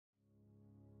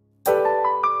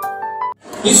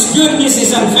His goodness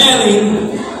is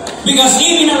unfailing, because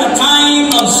even at a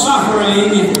time of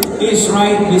suffering, He is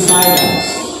right beside us.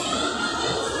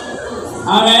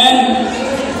 Amen?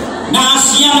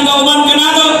 Naasiyang kauban ka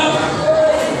nato,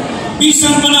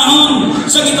 bisan panahon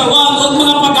sa gitawag o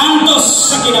mga pagantos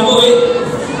sa kinabuhi.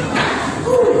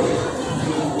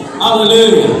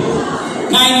 Hallelujah.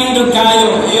 Nainindog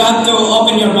kayo. You have to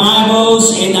open your Bibles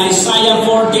in Isaiah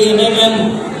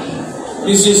 40:11.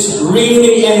 This is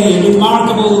really a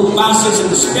remarkable passage in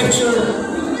the Scripture.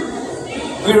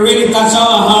 We really touch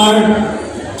our heart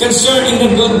concerning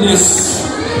the goodness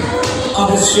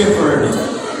of the Shepherd,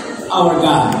 our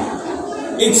God.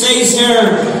 It says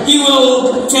here, He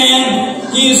will tend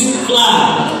His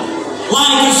flock.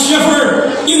 Like a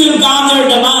shepherd, He will gather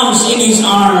the lambs in His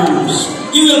arms.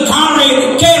 He will carry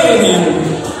them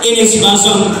in His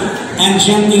bosom and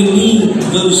gently lead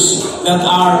those that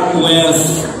are with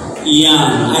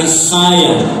young.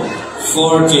 Isaiah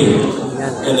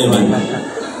 40:11.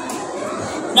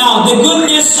 Now, the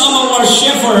goodness of our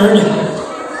shepherd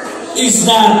is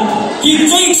that He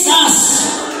takes us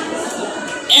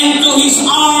into His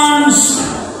arms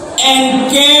and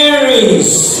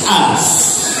carries us.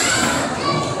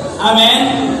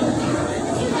 Amen?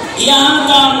 Iyang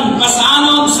kang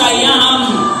pasanog sa iyang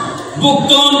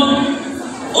bukton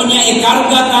o niya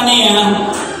ikarga ka niya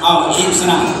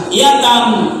iyang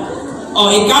kang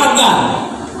ikarga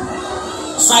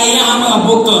sa iyang mga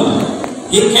bukton.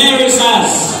 He carries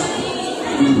us.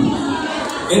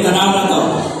 Ito na to.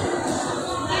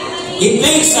 He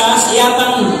takes us, iyang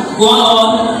kang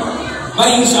kuhaon by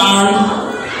His arm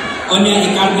o niya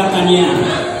ikarga ka niya.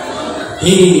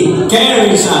 He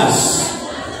carries us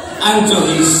unto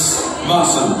His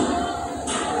bosom.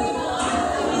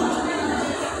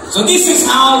 So this is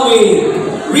how we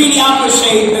really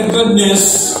appreciate the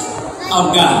goodness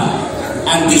of God.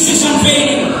 And this is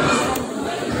unfailing.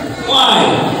 Why?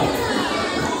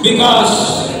 Because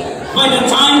by the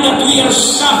time that we are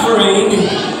suffering,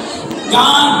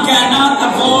 God cannot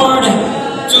afford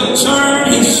to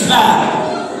turn His back,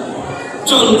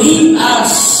 to lead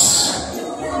us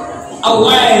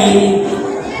away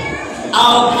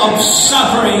out of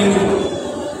suffering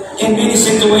in many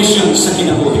situations sa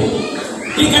kinabuhi.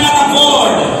 He cannot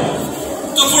afford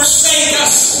to forsake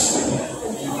us.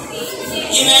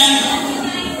 Amen?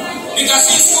 Because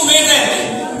He's committed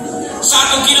sa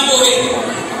atong kinabuhi.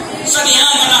 Sa diha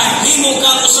na himo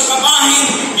ka sa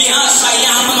kabahin diha sa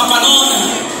iyang mga panon.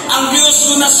 Ang Diyos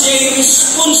ko na siya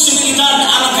responsibilidad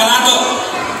alang kanato.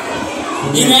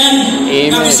 Amen?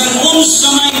 Kabisan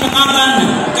unsa may nakatan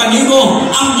kanimo,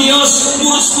 ang Diyos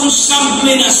mo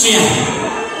responsable na siya.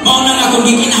 Mao na ako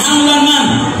di kinahanglan man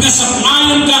nga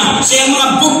saplayon ka sa iyang mga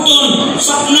bukton,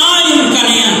 saplayon ka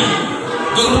niya.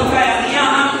 Doon kaya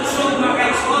iyang kusog na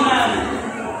kaisunan.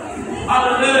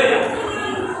 Hallelujah.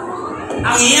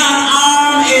 Ang iyang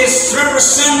arm is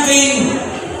representing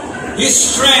His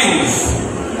strength,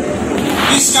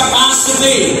 His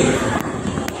capacity,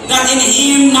 that in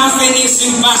Him nothing is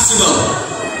impossible.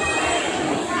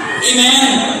 Amen?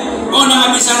 O na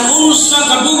bisang unsa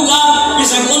kabuga,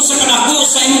 bisang unsa kadako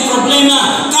sa imong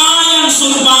problema, kayang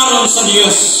sulbaron sa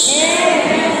Dios.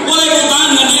 Wala butang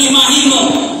nga nilimahimo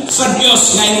sa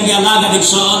Dios nga imong gialaga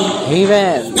digsoon.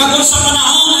 Amen. Gagol sa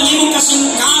panahon nga imong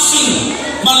kasing-kasing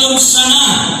malumsa na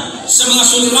sa mga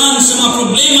suliran, sa mga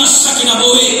problema sa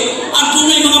kinabuhi, at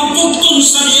dunay mga bugton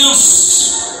sa Dios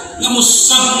nga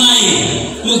musabnay,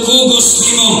 mukugos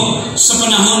nimo sa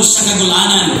panahon sa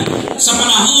kagulanan, sa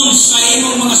panahon sa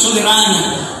imong mga suliran,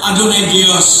 adunay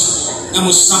Dios nga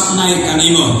musabnay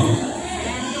kanimo.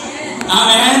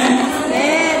 Amen?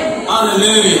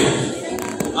 Hallelujah.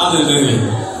 Hallelujah.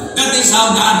 That is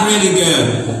how God really good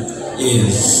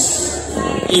is.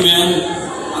 Amen?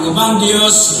 Ang ubang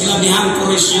Dios, kilabihang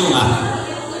korisyo ha.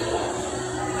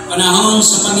 Panahon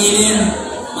sa pangilin,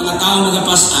 mga tao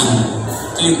magapasan,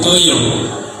 tuyo.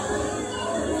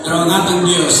 Pero ang atang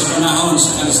Diyos sa panahon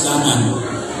sa kalisdanan,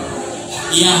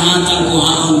 iyahatang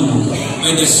kuhaon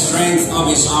by the strength of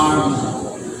His arm,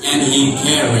 and He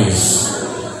carries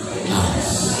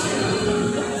us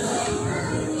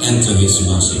into His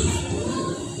bosom,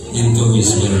 into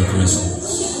His very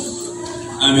presence.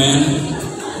 Amen.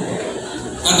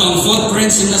 Katong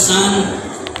footprints in the sun,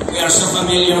 we are so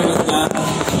familiar with that.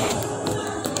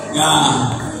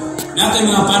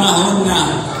 Natin mga panahon na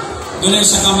doon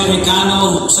sa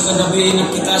Amerikano, sa kagabi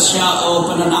nagkita siya o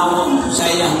pananawon sa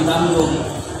iyang damgo.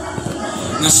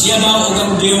 Na siya daw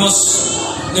ang Diyos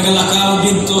nagalakaw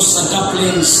dito sa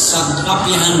Dublin, sa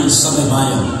Kapihan, sa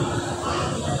Babayan.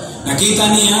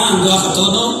 Nakita niya ang duha ka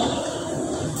todo.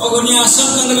 O kung niya,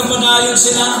 saan kang nagapadayon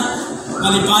sila?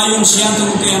 Malipayong siya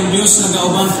tungkol kay ang Diyos na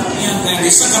gauban. Kaya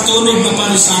isa katunog na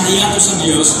parisan iya to sa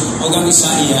Diyos o ang isa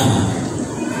iya.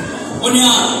 O niya,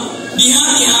 diha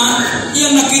iya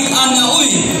nakita nga, uy,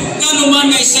 kanuman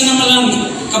nga isa na malang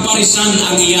kaparisan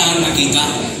ang iya nakita.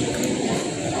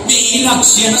 Diilak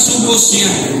siya, nasubos siya.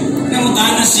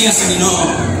 Namutana siya sa Ginoo.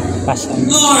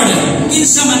 Lord,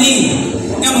 kinsa maning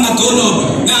nga mga tunog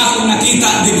nga akong nakita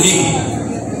dinhi.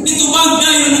 Ditubag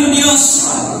dayon ng Dios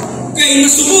kay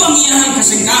nasubo ang iyang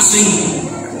kasing-kasing.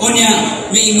 O niya,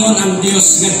 miingon ang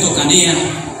Dios ngadto kaniya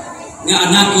nga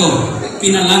anak ko,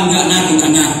 pinalangga nako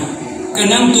kana.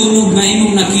 Kanang tunog na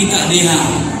imong nakita diha,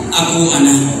 ako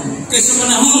ana. Kay sa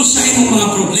panahon sa imong mga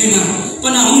problema,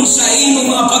 panahon sa imong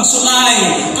mga pagsulay,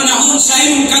 panahon sa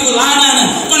imong kagulanan,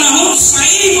 panahon sa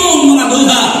imong mga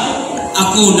duha,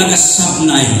 ako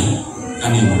nagasabnay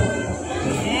kanimo.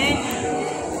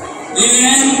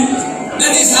 Amen.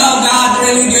 That is how God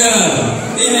really good.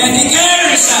 Amen. He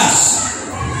carries us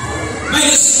by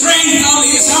the strength of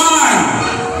His arm.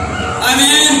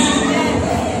 Amen.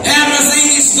 Everything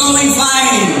is going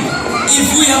fine if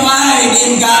we abide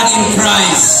in God in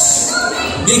Christ.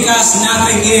 Because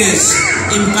nothing is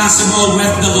impossible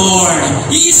with the Lord.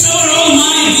 He is our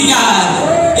Almighty God.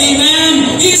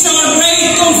 Amen. He is our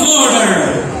great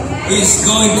comforter. He is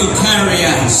going to carry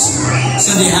us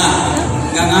sa diha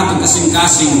nga atong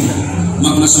kasing-kasing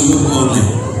magmasulukon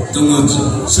tungod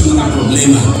sa mga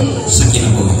problema sa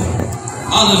kinabuhi.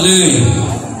 Hallelujah.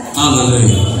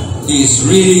 Hallelujah. He is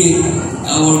really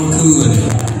our good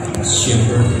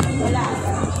shepherd.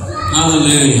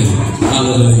 Hallelujah.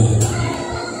 Hallelujah.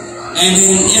 And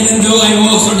even though I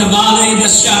walk through the valley, the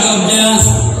shadow of death,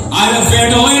 I will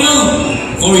fear no evil,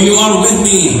 for you are with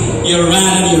me. Your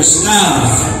rod and your staff,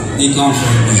 they comfort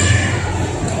me.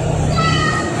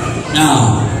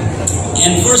 Now,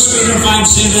 in 1 Peter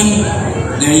 5:7,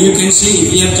 there you can see,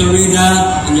 if you have to read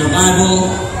that in your Bible,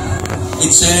 it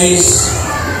says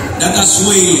that as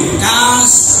we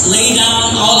lay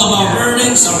down all of our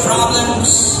burdens, our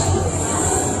problems,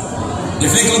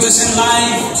 difficulties in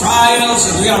life, trials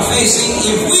that we are facing,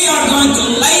 if we are going to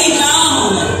lay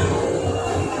down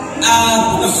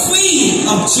at the feet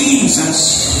of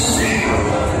Jesus,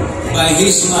 by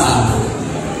His love,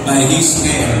 by His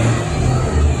care,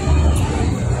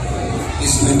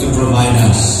 He's going to provide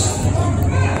us.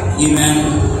 Amen.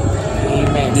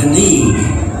 Amen. The need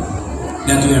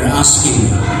that we are asking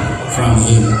from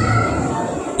Him.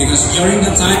 Because during the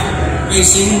time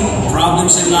facing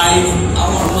problems in life,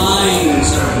 our minds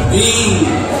are being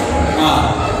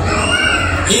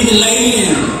heavy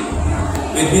laden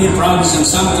with many problems, and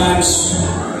sometimes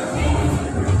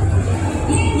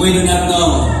we do not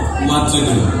know what to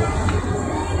do.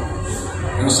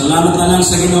 Pero salamat na lang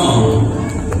sa Ginoo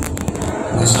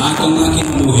na sa atong mga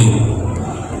kinabuhi,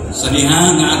 sa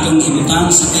diha nga atong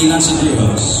ibutang sa tilan sa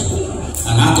Dios,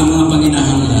 ang atong mga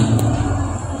panginahanglan,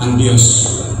 ang Dios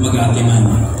mag-atiman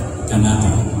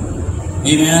kanata.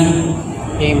 Amen?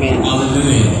 Amen.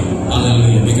 Hallelujah.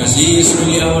 Hallelujah. Because He is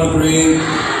really our great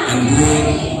and good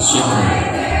shepherd.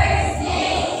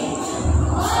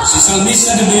 Si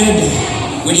Salmista David,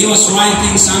 when he was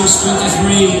writing Psalms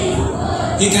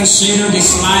 23, he considered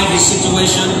his life, his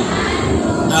situation,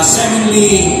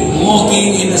 seemingly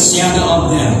walking in the shadow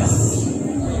of death.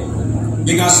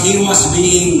 Because he was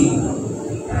being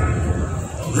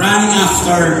run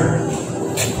after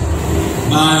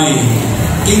by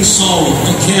King Saul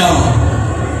to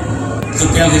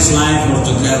kill his life or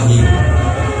to kill him.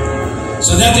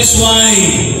 So that is why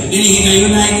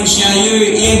dinihigayunay ko siya,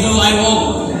 though I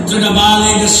walk through the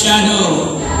valley, the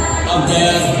shadow of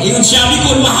death, even siya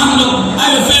bikod mahandog,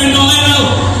 I will fear no evil,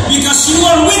 because you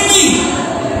are with me,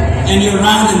 and your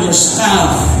rod and your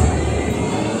staff,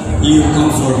 you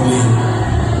comfort me.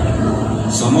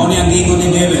 So mo ni ang ingon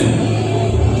ni David,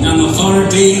 ng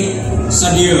authority sa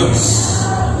Diyos,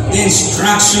 the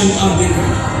instruction of the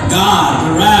God,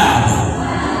 the rod,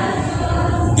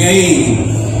 gave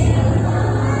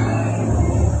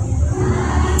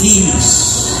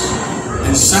peace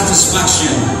and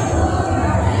satisfaction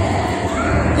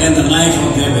in the life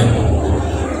of David.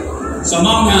 So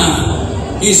mga,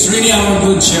 He's really our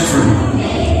good shepherd.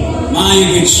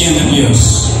 Maayogid siya ng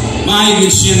Diyos. Maayogid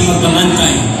siya na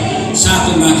magbalantay sa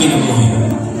atong mga kinabuhi.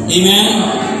 Amen?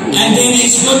 And then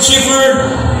He's good shepherd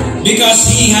because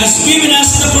He has given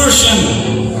us the portion.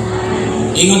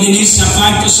 Ingon din sa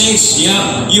 5-6,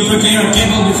 you prepare a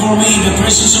table before me in the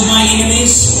presence of my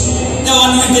enemies.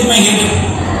 Thou anointed my head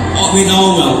with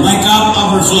oil, my cup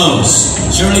overflows.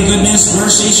 Surely goodness,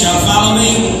 mercy shall follow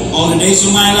me all the days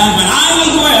of my life, and I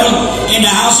will dwell in the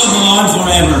house of the Lord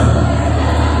forever.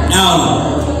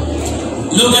 Now,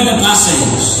 look at the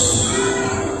passage.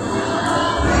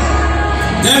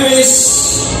 There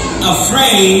is a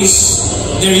phrase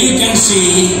there you can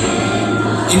see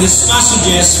in these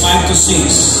passages 5 to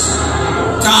 6.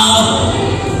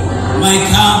 My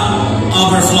cup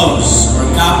overflows, or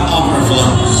cup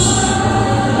overflows.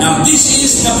 Now this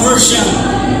is the portion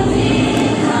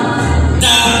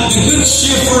that the Good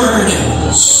Shepherd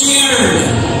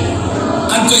shared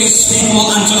unto his people,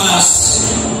 unto us.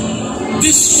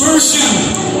 This portion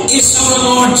is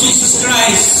our Lord Jesus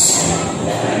Christ.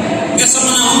 Sa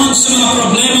panahon sa mga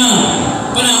problema,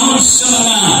 panahon sa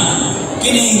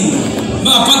mga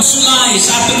pagsulay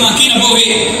sa ating mga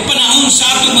kinabuhi, panahon sa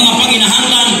ating mga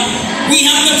panginahanglan, we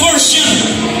have the portion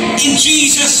in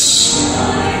Jesus.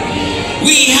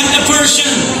 We have the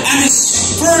portion, and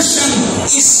this portion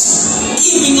is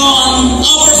keeping on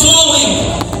overflowing.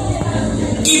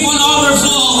 Keep on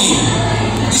overflowing.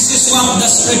 This is what the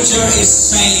scripture is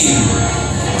saying.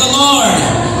 The Lord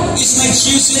is my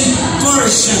chosen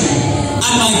portion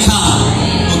and my cup.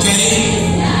 Okay?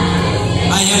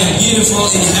 I have a beautiful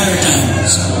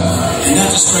inheritance, and that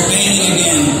is pertaining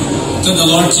again to the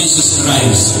Lord Jesus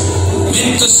Christ.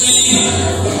 Meant to say,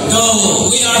 though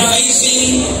we are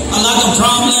facing a lot of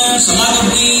problems, a lot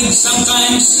of needs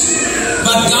sometimes,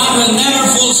 but God will never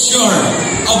fall short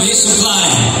of His supply,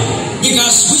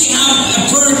 because we have a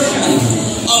person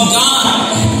of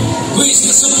God who is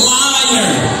the supplier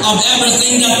of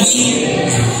everything that we need.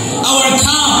 Our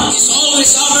cup is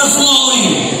always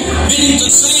overflowing, meaning to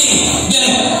say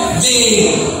that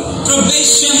the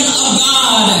provision of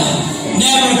God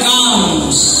never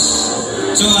comes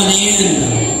to an end.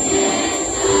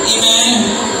 Amen?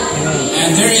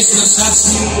 And there is no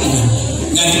such thing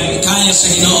nga kaya sa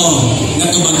Ginoo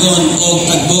nga tubagon o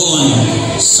tagbuon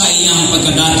sa iyang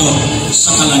pagkadato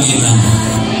sa kalangitan.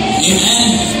 Amen?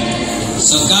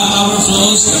 So cup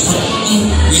overflows,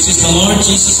 which is the Lord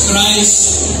Jesus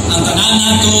Christ, ang tanan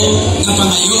nato nga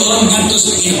pangayoon ngadto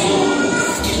sa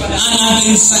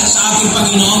natin sa ating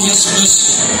Panginoong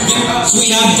Jesus, because we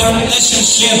have the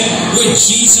relationship with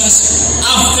Jesus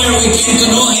after we came to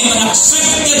know Him and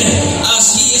accepted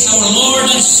as He is our Lord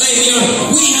and Savior.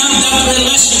 We have that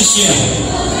relationship.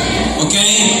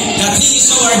 Okay? That He is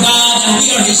our God and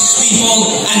we are His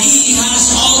people, and He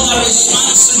has all the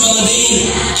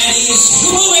responsibility, and He is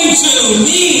going to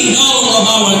meet all of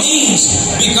our needs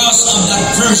because of that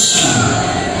person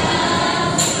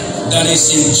that is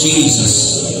in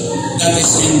Jesus, that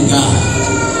is in God.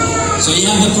 So you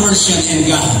have the portion in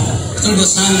God through the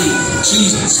Son,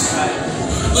 Jesus.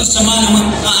 Kung sa man ang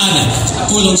magpaanan sa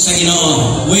pulong sa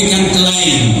Ginoo, we can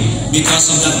claim because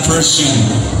of that portion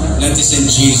that is in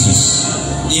Jesus.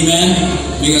 Amen?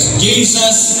 Because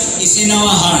Jesus is in our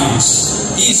hearts.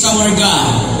 He is our God,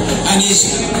 and He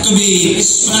is to be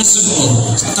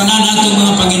responsible sa tanan natong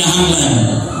mga panginahanglan.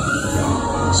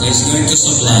 So He's going to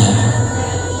supply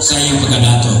sa iyang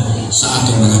pagkadato sa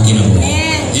atong mga kinabuhi.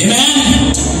 Amen?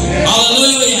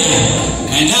 Hallelujah!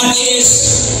 And that is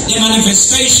the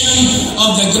manifestation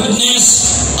of the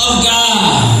goodness of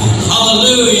God.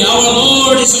 Hallelujah! Our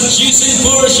Lord is a chosen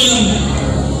portion.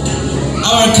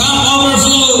 Our cup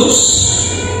overflows.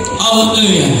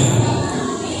 Hallelujah!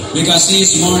 Because He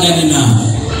is more than enough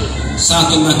sa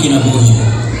atong mga kinabuhi.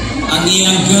 Ang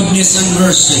iyang goodness and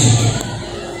mercy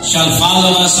shall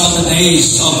follow us all the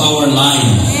days of our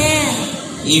life.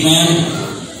 Amen?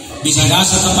 Bisag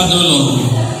asa ka padulong,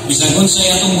 bisag unsay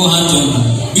atong buhaton,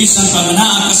 bisan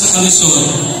pananaa ka sa kalisod,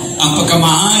 ang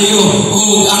pagkamaayo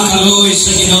o ang kaluoy sa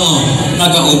Ginoo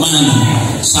nagauban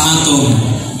sa atong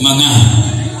mga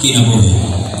kinabuhi.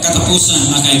 Katapusan,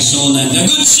 mga kaigsunan, the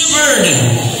Good Shepherd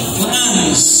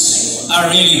plans are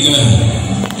really good.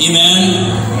 Amen?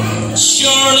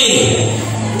 Surely,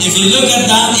 if you look at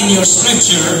that in your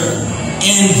scripture,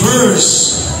 in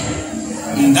verse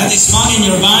that is found in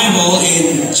your Bible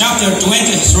in chapter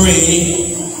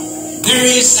 23, there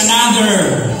is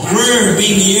another word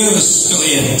being used to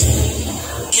it.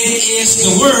 It is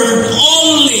the word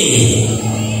only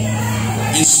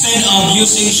instead of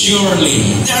using surely.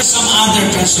 There are some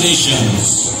other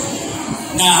translations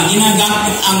na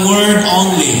ginagamit ang word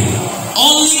only.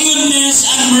 Only goodness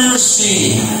and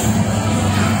mercy.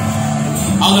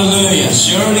 Hallelujah.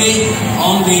 Surely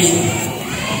only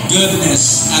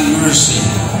goodness and mercy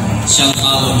shall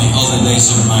follow me all the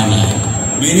days of my life.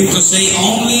 Meaning to say,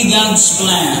 only God's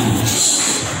plans,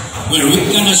 where we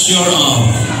can assure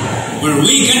of, where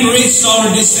we can reach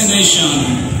our destination,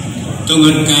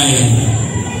 tungod kay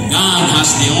God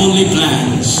has the only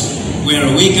plans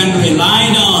where we can rely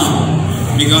on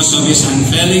because of His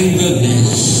unfailing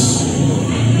goodness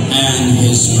and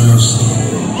His mercy.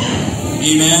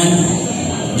 Amen.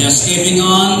 Just keeping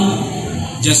on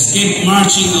Just keep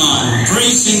marching on,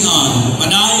 praising on,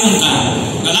 padayon ta,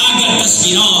 galagad tas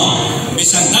Ginoo,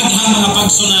 bisag daghang mga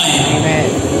pagsulay.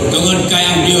 Tungod kay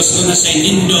ang Dios ko na sa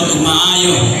inindot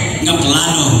maayo nga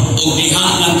plano o diha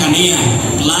lang kaniya,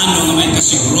 plano nga may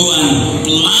kasiguruan,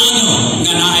 plano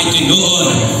nga naay tinuod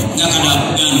nga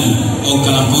kadaghan o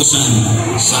kalapusan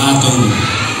sa atong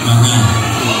mga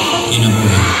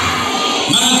kinabuhi.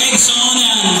 Mga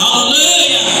kaigsuonan,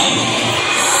 hallelujah!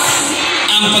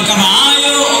 Ang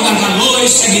pagkamaayo o ang kabuhi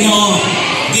sa Ginoo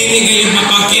dili kayo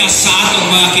mapakyas sa atong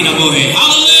mga kinabuhi.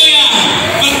 Hallelujah!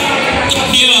 Pagkat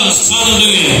Diyos,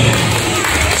 hallelujah!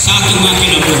 Sa atong mga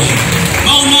kinabuhi.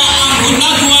 Mauna ang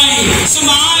hudagway sa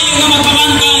maayo nga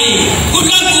magpabantay.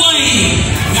 Hudagway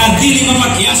na dili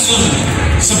mapakyason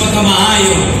sa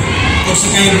pagkamaayo o sa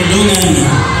kaibulungan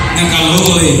ng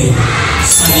kaluoy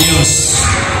sa Diyos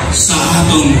sa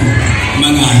atong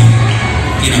mga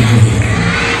kinabuhi.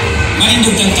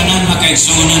 Maindog ang tanan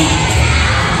makaigsunan.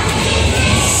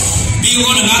 Bigo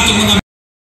na natong mga